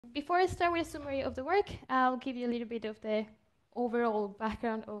Before I start with a summary of the work, I'll give you a little bit of the overall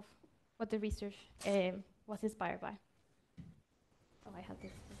background of what the research was inspired by. Oh, I have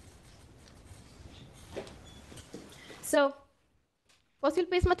this. So,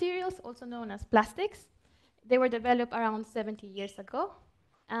 fossil-based materials, also known as plastics, they were developed around 70 years ago,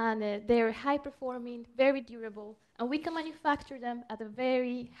 and they're high-performing, very durable, and we can manufacture them at a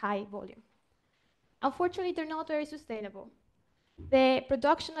very high volume. Unfortunately, they're not very sustainable. The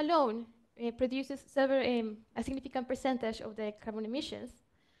production alone produces a significant percentage of the carbon emissions,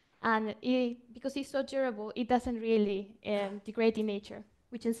 and because it's so durable, it doesn't really degrade in nature,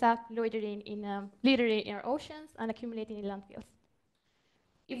 which ends up littering in our oceans and accumulating in landfills.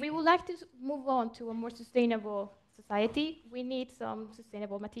 If we would like to move on to a more sustainable society, we need some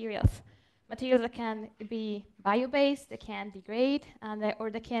sustainable materials. Materials that can be bio-based, that can degrade, and or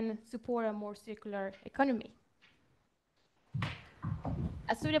that can support a more circular economy.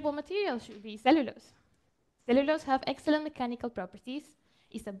 A suitable material should be cellulose. Cellulose have excellent mechanical properties,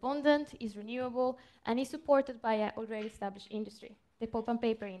 is abundant, is renewable, and is supported by an already established industry, the pulp and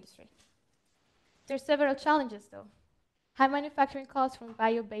paper industry. There are several challenges, though. High manufacturing costs from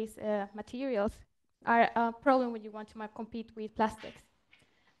bio-based materials are a problem when you want to compete with plastics.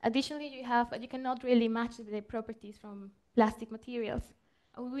 Additionally, you cannot really match the properties from plastic materials.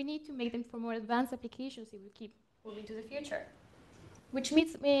 And we need to make them for more advanced applications if we keep moving to the future. Which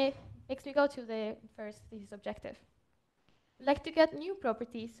makes me go to the first thesis objective. We'd like to get new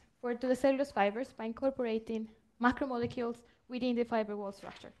properties for the cellulose fibers by incorporating macromolecules within the fiber wall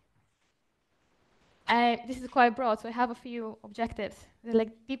structure. This is quite broad, so I have a few objectives. They're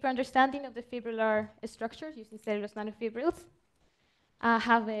like deeper understanding of the fibrillar structures using cellulose nanofibrils,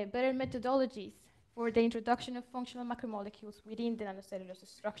 have better methodologies for the introduction of functional macromolecules within the nanocellulose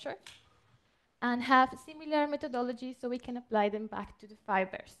structure, and have similar methodologies so we can apply them back to the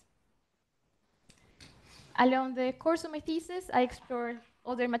fibers. Along the course of my thesis, I explored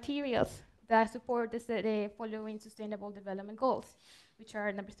other materials that support the following sustainable development goals, which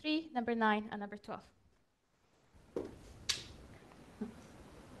are number 3, number 9, and number 12.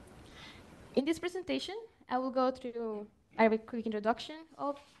 In this presentation, I will go through a quick introduction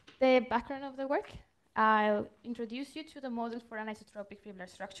of the background of the work. I'll introduce you to the model for anisotropic fibrillar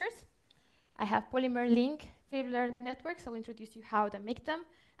structures. I have polymer-linked fibrillar networks. I will introduce you how to make them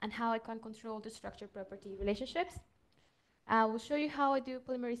and how I can control the structure-property relationships. I will show you how I do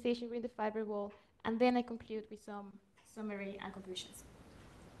polymerization within the fiber wall, and then I conclude with some summary and conclusions.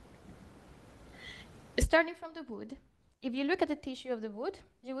 Starting from the wood, if you look at the tissue of the wood,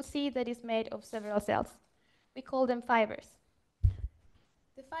 you will see that it's made of several cells. We call them fibres.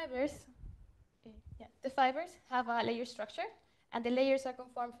 The fibres have a layer structure, and the layers are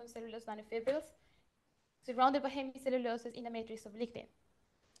conformed from cellulose nanofibrils surrounded by hemicelluloses in a matrix of lignin.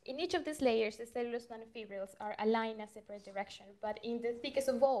 In each of these layers, the cellulose nanofibrils are aligned in a separate direction, but in the thickest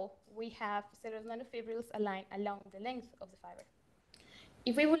of all, we have cellulose nanofibrils aligned along the length of the fiber.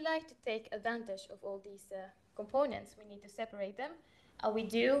 If we would like to take advantage of all these components, we need to separate them. We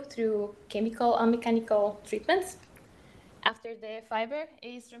do through chemical and mechanical treatments. After the fiber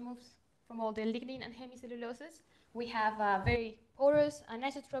is removed from all the lignin and hemicelluloses, we have a very porous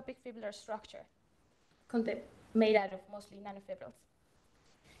anisotropic fibrillar structure made out of mostly nanofibrils.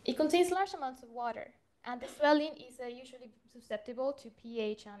 It contains large amounts of water, and the swelling is usually susceptible to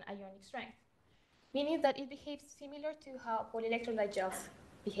pH and ionic strength, meaning that it behaves similar to how polyelectrolyte gels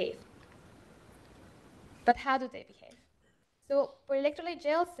behave. But how do they behave? So polyelectrolyte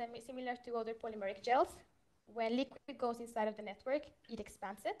gels, similar to other polymeric gels, when liquid goes inside of the network, it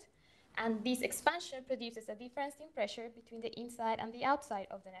expands it, and this expansion produces a difference in pressure between the inside and the outside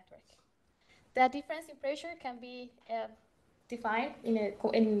of the network. That difference in pressure can be defined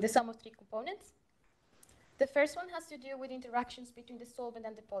in the sum of 3 components. The first one has to do with interactions between the solvent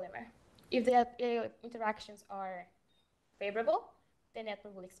and the polymer. If the interactions are favorable, the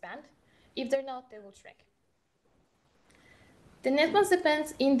network will expand. If they're not, they will shrink. The network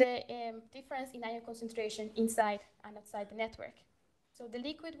depends in the difference in ion concentration inside and outside the network. So the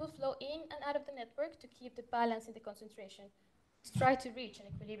liquid will flow in and out of the network to keep the balance in the concentration, to try to reach an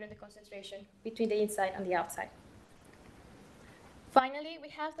equilibrium in the concentration between the inside and the outside. Finally, we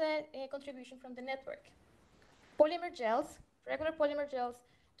have the contribution from the network. Polymer gels, regular polymer gels,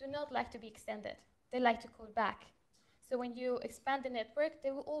 do not like to be extended. They like to coil back. So when you expand the network,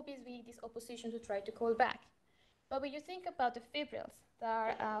 there will always be this opposition to try to coil back. But when you think about the fibrils, there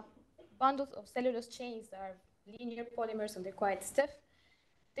are bundles of cellulose chains that are linear polymers and they're quite stiff.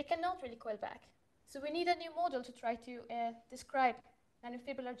 They cannot really coil back. So we need a new model to try to describe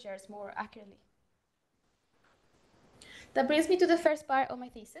nanofibrillar gels more accurately. That brings me to the first part of my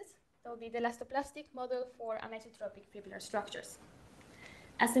thesis. That will be the elastoplastic model for anisotropic fibrillar structures.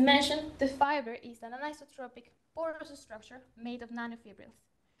 As I mentioned, the fiber is an anisotropic porous structure made of nanofibrils.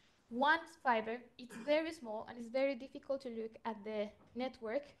 One fiber is very small and it's very difficult to look at the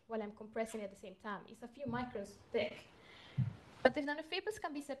network while I'm compressing at the same time. It's a few microns thick. But the nanofibrils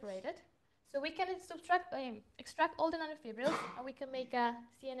can be separated, so we can extract all the nanofibrils and we can make a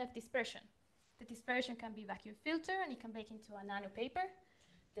CNF dispersion. The dispersion can be vacuum filtered and it can make into a nanopaper.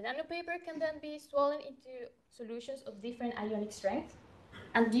 The nanopaper can then be swollen into solutions of different ionic strength.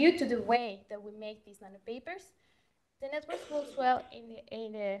 And due to the way that we make these nanopapers, the networks will swell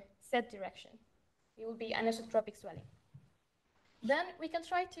in a set direction. It will be anisotropic swelling. Then we can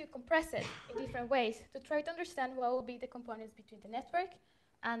try to compress it in different ways to try to understand what will be the components between the network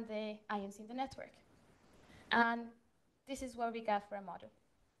and the ions in the network. And this is what we got for a model.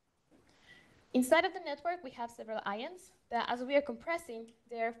 Inside of the network, we have several ions that, as we are compressing,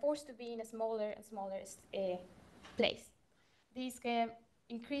 they are forced to be in a smaller and smaller place. This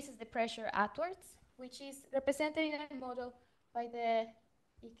increases the pressure outwards, which is represented in a model by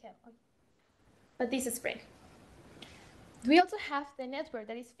this spring. We also have the network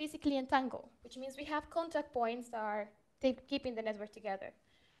that is physically entangled, which means we have contact points that are keeping the network together.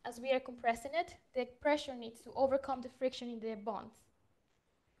 As we are compressing it, the pressure needs to overcome the friction in the bonds.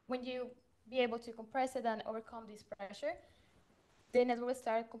 When you be able to compress it and overcome this pressure, the network will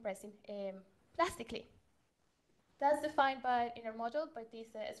start compressing plastically. That's defined in our model by this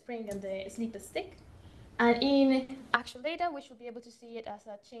spring and the slip stick. And in actual data, we should be able to see it as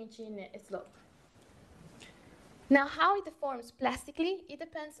a change in slope. Now, how it deforms plastically, it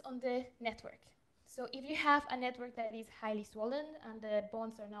depends on the network. So if you have a network that is highly swollen and the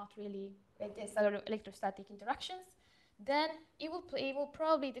bonds are not really, like there's a lot of electrostatic interactions, then it will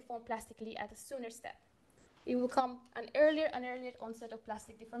probably deform plastically at a sooner step. It will come an earlier onset of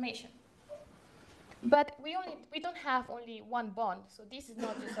plastic deformation. But we don't have only one bond, so this is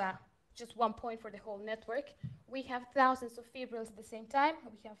not just one point for the whole network. We have thousands of fibrils at the same time.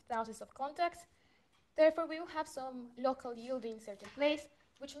 We have thousands of contacts. Therefore, we will have some local yielding in certain place,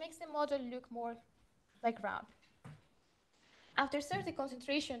 which makes the model look more like round. After certain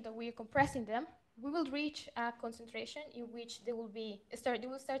concentration that we are compressing them, we will reach a concentration in which they will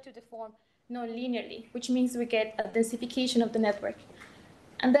start to deform non-linearly, which means we get a densification of the network.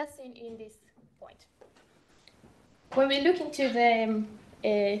 And that's in this point. When we look into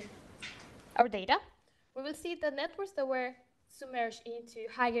our data, we will see the networks that were submerged into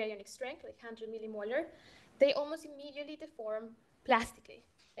higher ionic strength, like 100 millimolar, they almost immediately deform plastically,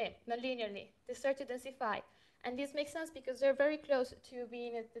 non-linearly. They start to densify. And this makes sense because they're very close to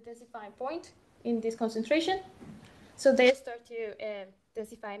being at the densifying point in this concentration. So they start to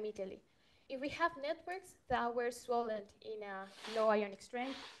densify immediately. If we have networks that were swollen in a low ionic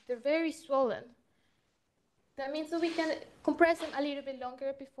strength, they're very swollen. That means that we can compress them a little bit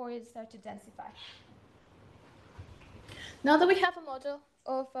longer before it starts to densify. Now that we have a model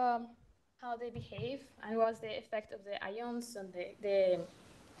of how they behave and what's the effect of the ions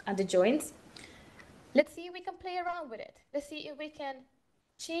on the joints, let's see if we can play around with it. Let's see if we can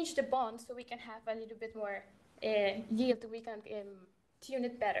change the bond so we can have a little bit more yield, we can tune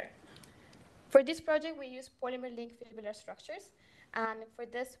it better. For this project, we use polymer-linked fibrillar structures, and for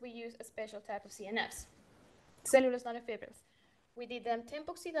this, we use a special type of CNFs, cellulose nanofibrils. We did them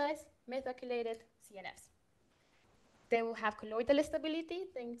temp-oxidized, methacrylated CNFs. They will have colloidal stability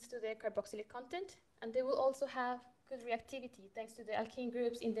thanks to the carboxylate content, and they will also have good reactivity thanks to the alkene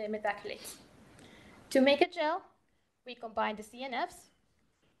groups in the methacrylates. To make a gel, we combine the CNFs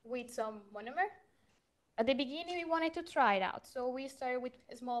with some monomer. At the beginning, we wanted to try it out, so we started with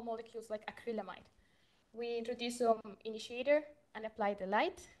small molecules like acrylamide. We introduced some initiator and applied the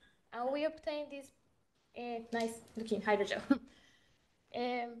light, and we obtained this nice-looking hydrogel.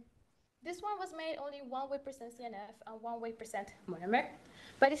 This one was made only 1% CNF and 1% monomer,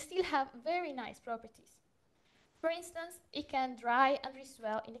 but it still have very nice properties. For instance, it can dry and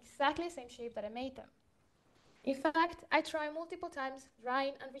reswell in exactly the same shape that I made them. In fact, I tried multiple times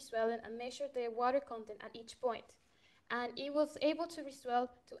drying and reswelling and measured the water content at each point. And it was able to reswell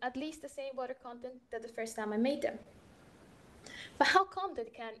to at least the same water content that the first time I made them. But how come that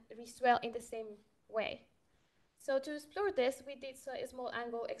it can reswell in the same way? So to explore this, we did a small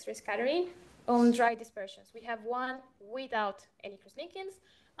angle X-ray scattering on dry dispersions. We have one without any cross-linkings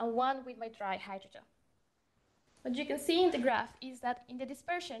and one with my dry hydrogel. What you can see in the graph is that in the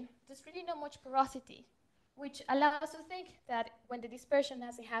dispersion, there's really not much porosity, which allows us to think that when the dispersion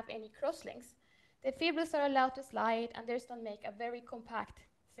doesn't have any cross-links, the fibrils are allowed to slide and they don't make a very compact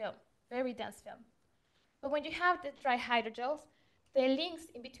film, very dense film. But when you have the dry hydrogels, the links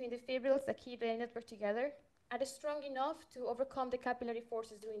in between the fibrils that keep the network together are strong enough to overcome the capillary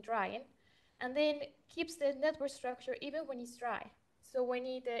forces during drying, and then keeps the network structure even when it's dry. So when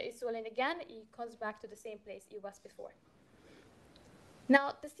it is swollen again, it comes back to the same place it was before.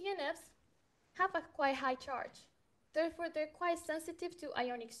 Now, the CNFs have a quite high charge. Therefore, they're quite sensitive to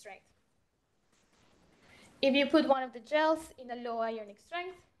ionic strength. If you put one of the gels in a low ionic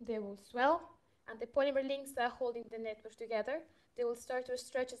strength, they will swell, and the polymer links that are holding the network together, they will start to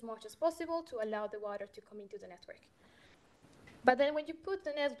stretch as much as possible to allow the water to come into the network. But then when you put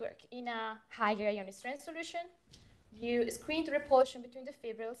the network in a higher ionic strength solution, you screen the repulsion between the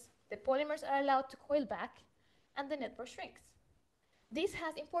fibrils, the polymers are allowed to coil back, and the network shrinks. This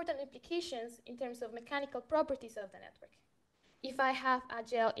has important implications in terms of mechanical properties of the network. If I have a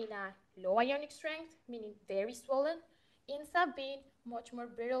gel in a low ionic strength, meaning very swollen, it ends up being much more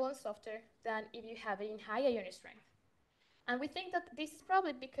brittle and softer than if you have it in high ionic strength. And we think that this is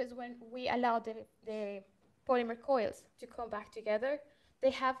probably because when we allow the polymer coils to come back together,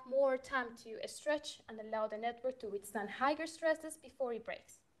 they have more time to stretch and allow the network to withstand higher stresses before it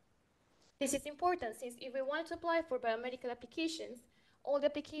breaks. This is important since if we want to apply for biomedical applications, all the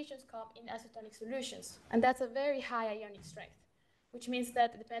applications come in acetonic solutions, and that's a very high ionic strength, which means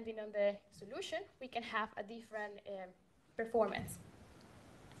that depending on the solution, we can have a different performance.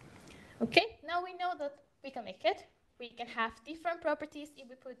 Okay, now we know that we can make it. We can have different properties if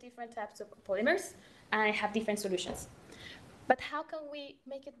we put different types of polymers and have different solutions. But how can we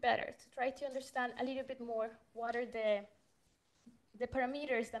make it better to try to understand a little bit more what are the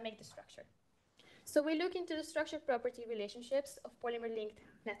parameters that make the structure? So we look into the structure-property relationships of polymer-linked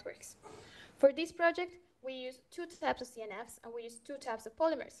networks. For this project, we use two types of CNFs and we use two types of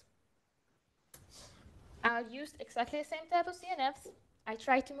polymers. I used exactly the same type of CNFs. I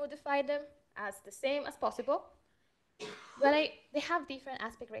tried to modify them as the same as possible, but they have different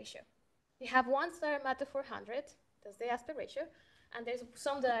aspect ratio. We have ones that are matter 400, that's the aspect ratio, and there's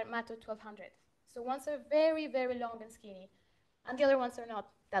some that are matter 1200. So ones are very, very long and skinny, and the other ones are not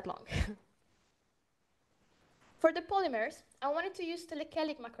that long. For the polymers, I wanted to use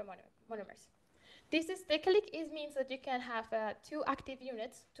telecalic macromonomers. Telecalic means that you can have two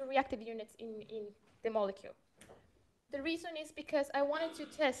reactive units in the molecule. The reason is because I wanted to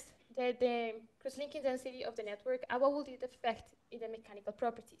test the cross-linking density of the network and what would it affect in the mechanical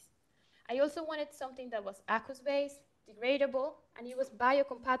properties. I also wanted something that was aqueous-based, degradable, and it was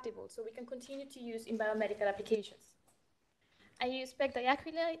biocompatible, so we can continue to use in biomedical applications. I use PEG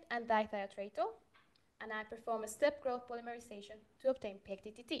diacrylate and dithiotratol, and I perform a step growth polymerization to obtain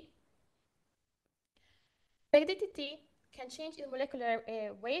PEG-DTT. PEG-DTT can change its molecular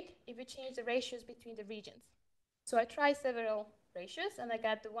weight if you change the ratios between the regions. So I tried several ratios, and I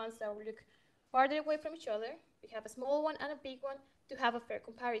got the ones that will look farther away from each other. We have a small one and a big one to have a fair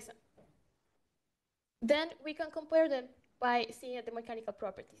comparison. Then we can compare them by seeing the mechanical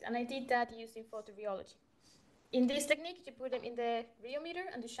properties, and I did that using photorheology. In this technique, you put them in the rheometer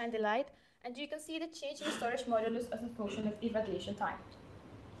and you shine the light, and you can see the change in storage modulus as a function of irradiation time.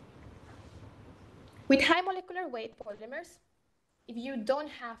 With high molecular weight polymers, if you don't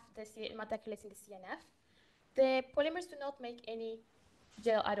have the metacrylates in the CNF, the polymers do not make any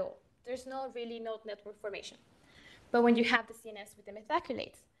gel at all. There's no network formation. But when you have the CNS with the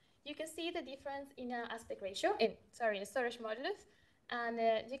methacrylates, you can see the difference in aspect ratio, in storage modulus, and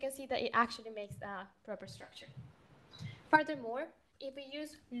you can see that it actually makes a proper structure. Furthermore, if we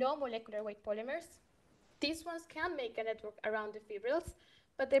use low molecular weight polymers, these ones can make a network around the fibrils,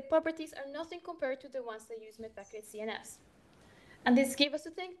 but their properties are nothing compared to the ones that use methacrylate CNFs. And this gives us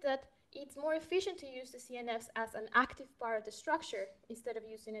to think that it's more efficient to use the CNFs as an active part of the structure instead of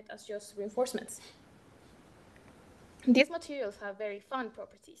using it as just reinforcements. These materials have very fun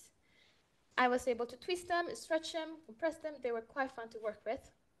properties. I was able to twist them, stretch them, compress them. They were quite fun to work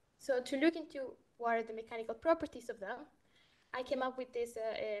with. So to look into what are the mechanical properties of them, I came up with this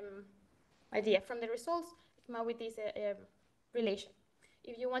idea. From the results, I came up with this relation.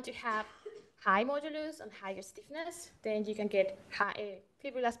 If you want to have high modulus and higher stiffness, then you can get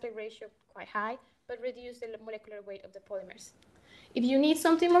fibril aspect ratio quite high, but reduce the molecular weight of the polymers. If you need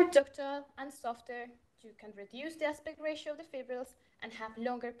something more ductile and softer, you can reduce the aspect ratio of the fibrils and have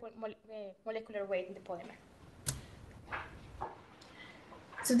longer molecular weight in the polymer.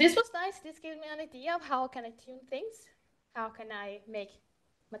 So this was nice. This gave me an idea of how can I tune things, how can I make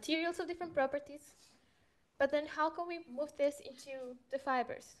materials of different properties, but then how can we move this into the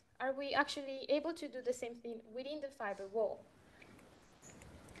fibers? Are we actually able to do the same thing within the fiber wall?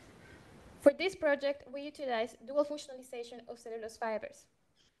 For this project, we utilized dual functionalization of cellulose fibers.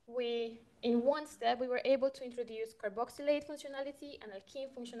 in one step, we were able to introduce carboxylate functionality and alkene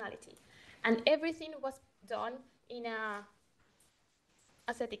functionality. And everything was done in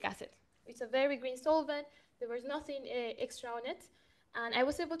acetic acid. It's a very green solvent. There was nothing extra on it. And I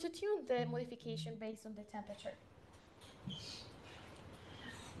was able to tune the modification based on the temperature.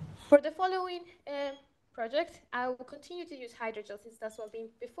 For the following project, I will continue to use hydrogel since that's what I've been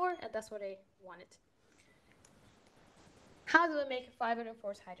before and that's what I wanted. How do I make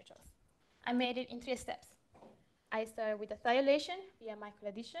fiber-reinforced hydrogels? I made it in 3 steps. I started with a thiolation via micro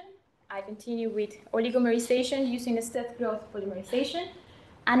addition. I continue with oligomerization using a step growth polymerization.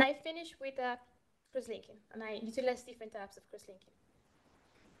 And I finish with a cross-linking. And I utilize different types of cross-linking.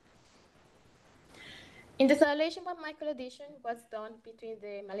 In the thiolation, one micro addition was done between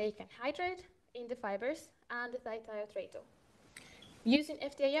the maleic anhydride in the fibers and the thiotrato. Using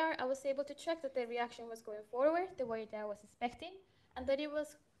FTIR, I was able to check that the reaction was going forward the way that I was expecting, and that it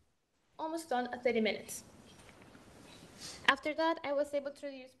was almost done at 30 minutes. After that, I was able to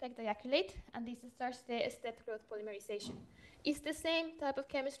use PEG diacrylate, and this starts the step growth polymerization. It's the same type of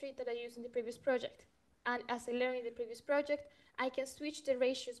chemistry that I used in the previous project. And as I learned in the previous project, I can switch the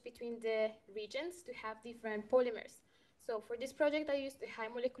ratios between the regions to have different polymers. So for this project, I used the high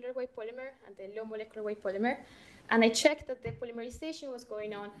molecular weight polymer and the low molecular weight polymer. And I checked that the polymerization was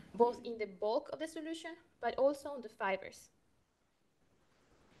going on both in the bulk of the solution, but also on the fibers.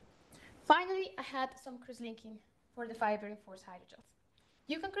 Finally, I had some cross-linking for the fiber-reinforced hydrogels.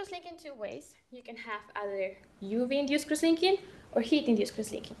 You can cross-link in 2 ways. You can have either UV-induced cross-linking or heat-induced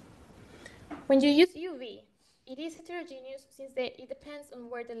cross-linking. When you use UV, it is heterogeneous since it depends on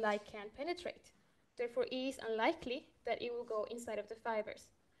where the light can penetrate. Therefore, it is unlikely that it will go inside of the fibers.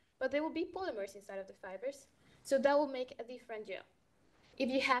 But there will be polymers inside of the fibers, so that will make a different gel. If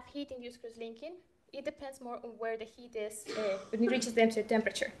you have heat-induced cross-linking, it depends more on where the heat is when it reaches the absolute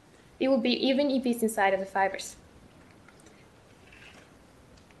temperature. It will be even if it's inside of the fibers.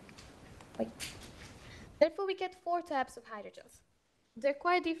 Therefore, we get 4 types of hydrogels. They're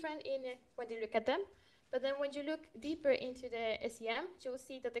quite different when you look at them, but then when you look deeper into the SEM, you will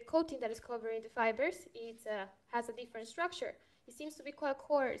see that the coating that is covering the fibers has a different structure. It seems to be quite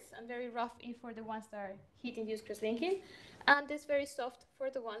coarse and very rough for the ones that are heat-induced cross-linking, and it's very soft for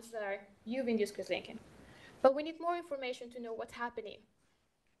the ones that are UV-induced cross-linking. But we need more information to know what's happening.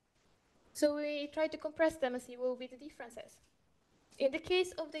 So we try to compress them and see what will be the differences. In the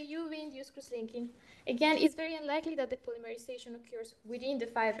case of the UV-induced cross-linking, again, it's very unlikely that the polymerization occurs within the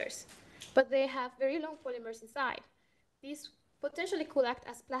fibers, but they have very long polymers inside. These potentially could act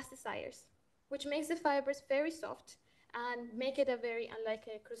as plasticiers, which makes the fibers very soft and make it a very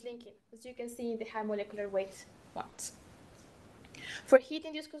unlikely cross-linking, as you can see in the high molecular weight ones. For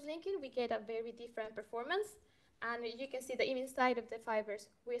heat-induced cross-linking, we get a very different performance, and you can see that even inside of the fibers,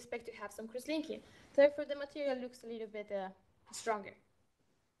 we expect to have some cross-linking. Therefore, the material looks a little bit stronger.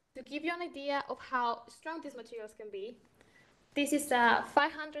 To give you an idea of how strong these materials can be, this is a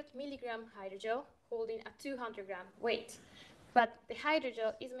 500 milligram hydrogel holding a 200 gram weight. But the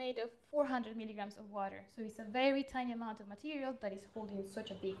hydrogel is made of 400 milligrams of water, so it's a very tiny amount of material that is holding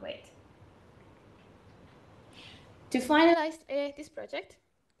such a big weight. To finalize this project,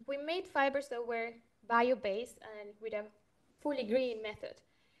 we made fibers that were bio-based and with a fully green method.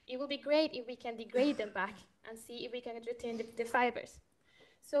 It would be great if we can degrade them back and see if we can retain the fibers.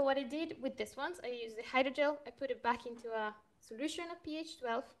 So what I did with these ones, I used the hydrogel, I put it back into a solution at pH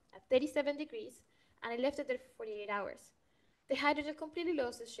 12 at 37 degrees, and I left it there for 48 hours. The hydrogel completely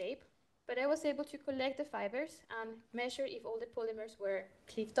lost its shape, but I was able to collect the fibers and measure if all the polymers were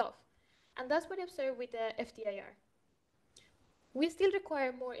cleaved off. And that's what I observed with the FTIR. We still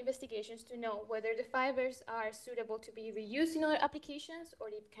require more investigations to know whether the fibers are suitable to be reused in other applications or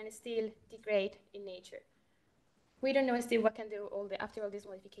it can still degrade in nature. We don't know still what can do after all these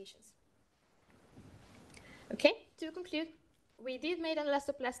modifications. Okay, to conclude, we did make an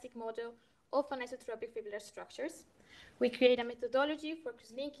elastoplastic model of anisotropic fibrillar structures. We create a methodology for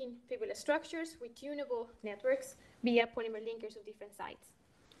cross-linking fibrillar structures with tunable networks via polymer linkers of different sites.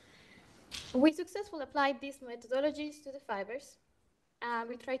 We successfully applied these methodologies to the fibers, and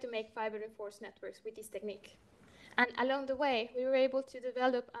we tried to make fiber-reinforced networks with this technique. And along the way, we were able to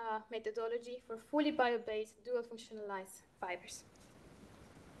develop a methodology for fully bio-based dual functionalized fibers.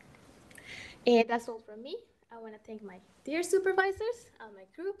 And that's all from me. I want to thank my dear supervisors and my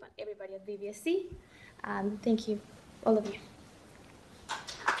group and everybody at WWSC. And thank you, all of you.